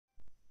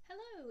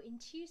So in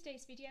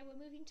Tuesday's video we're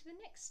moving to the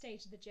next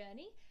stage of the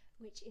journey,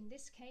 which in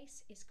this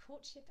case is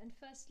courtship and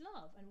first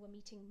love, and we're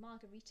meeting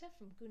Margarita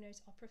from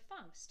Gounod's opera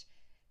Faust,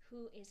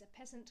 who is a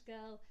peasant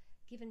girl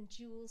given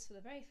Jules for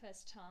the very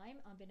first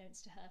time,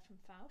 unbeknownst to her from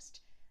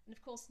Faust. And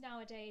of course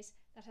nowadays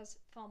that has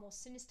far more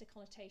sinister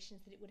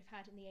connotations than it would have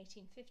had in the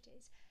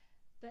 1850s.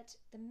 But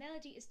the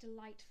melody is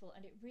delightful,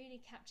 and it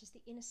really captures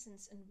the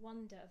innocence and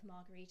wonder of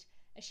Marguerite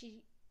as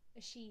she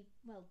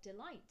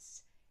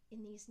delights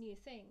in these new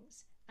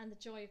things and the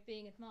joy of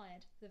being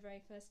admired for the very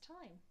first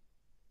time.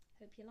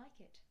 Hope you like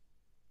it.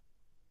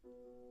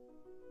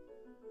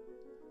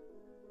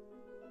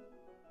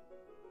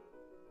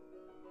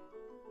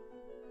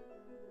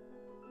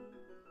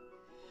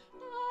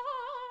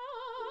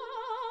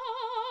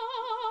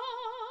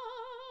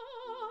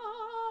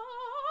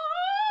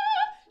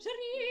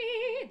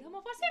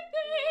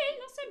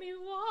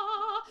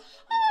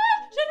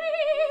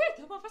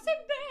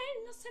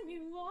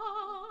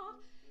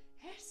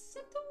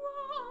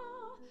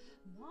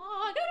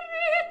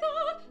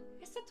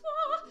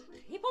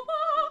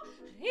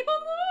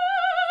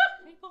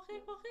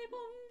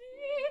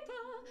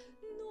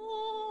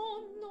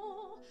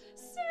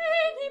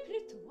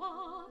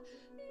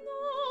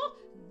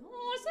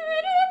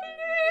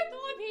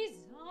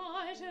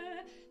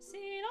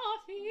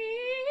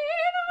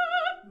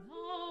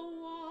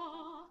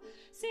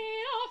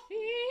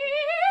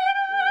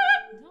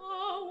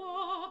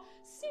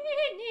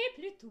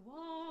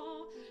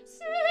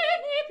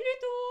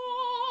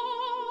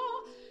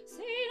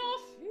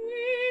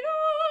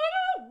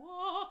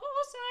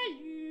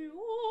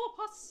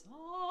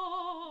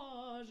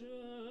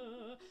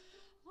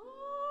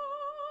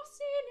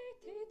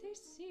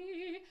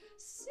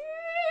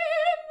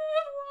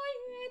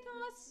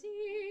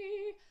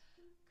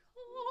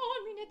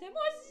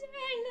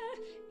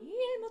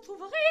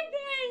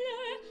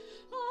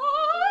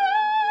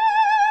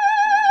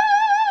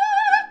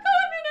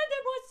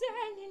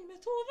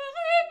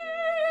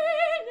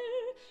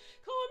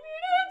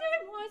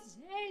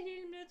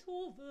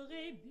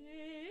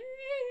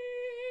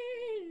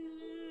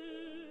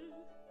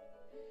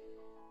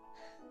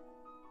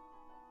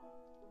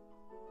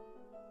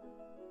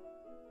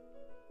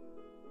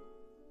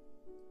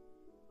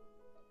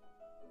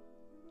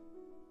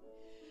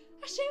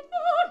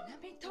 Achevons la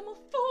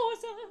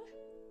métamorphose.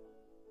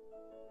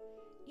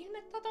 Il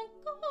mettait en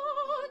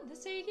code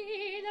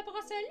d'essayer les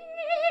bracelets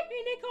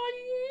et les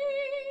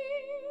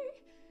colliers.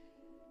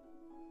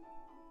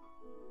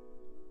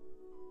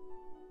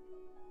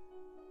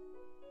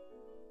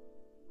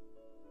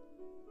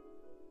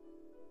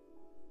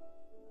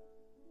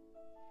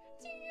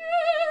 Dieu,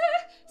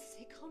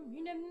 c'est comme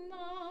une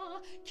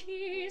main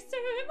qui sur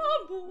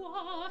mon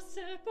bois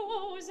se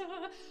pose.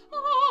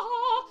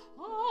 Oh,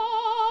 oh,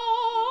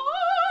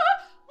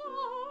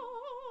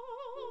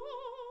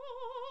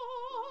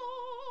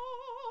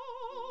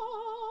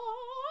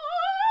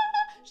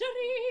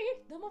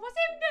 j'arrive dans mon voix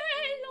si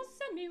belle en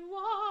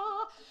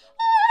semi-voix.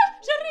 Oh,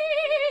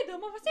 j'arrive dans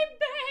mon voix si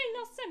belle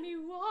en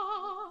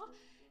semi-voix.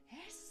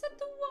 Est-ce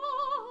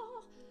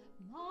toi,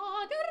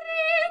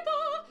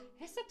 Margarita?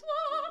 Est-ce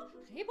toi?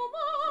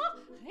 Réponds-moi,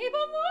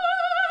 réponds-moi,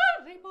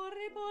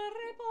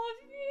 réponds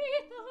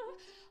vite.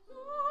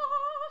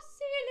 Oh,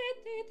 s'il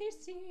était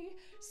ici,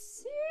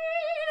 s'il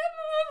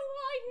me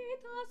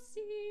voyait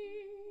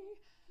assis,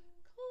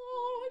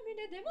 comme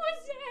une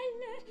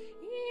demoiselle,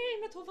 il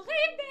me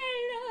trouverait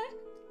belle.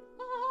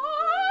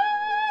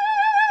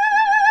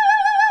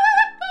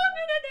 Comme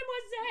une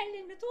demoiselle,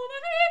 il me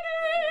trouverait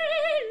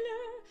belle.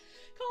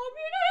 Comme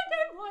une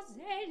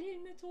demoiselle, il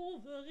me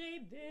trouverait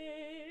belle.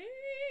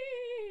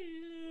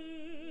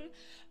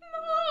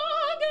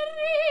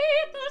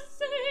 Marguerite,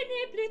 ce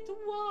n'est plus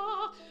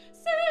toi,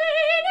 ce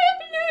n'est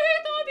plus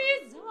ton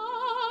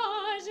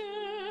visage.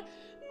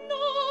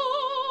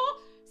 Non,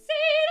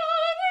 c'est la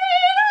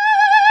vraie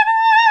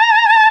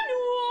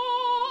loi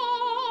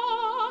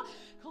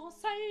qu'on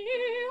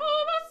salue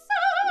au passage.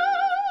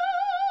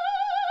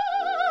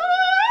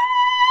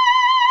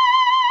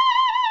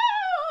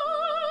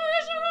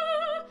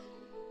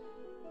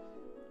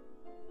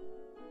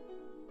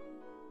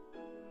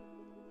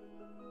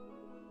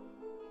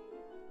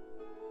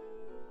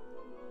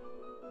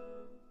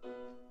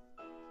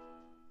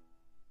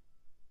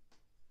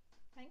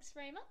 Thanks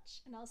very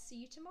much, and I'll see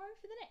you tomorrow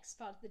for the next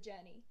part of the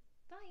journey.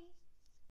 Bye!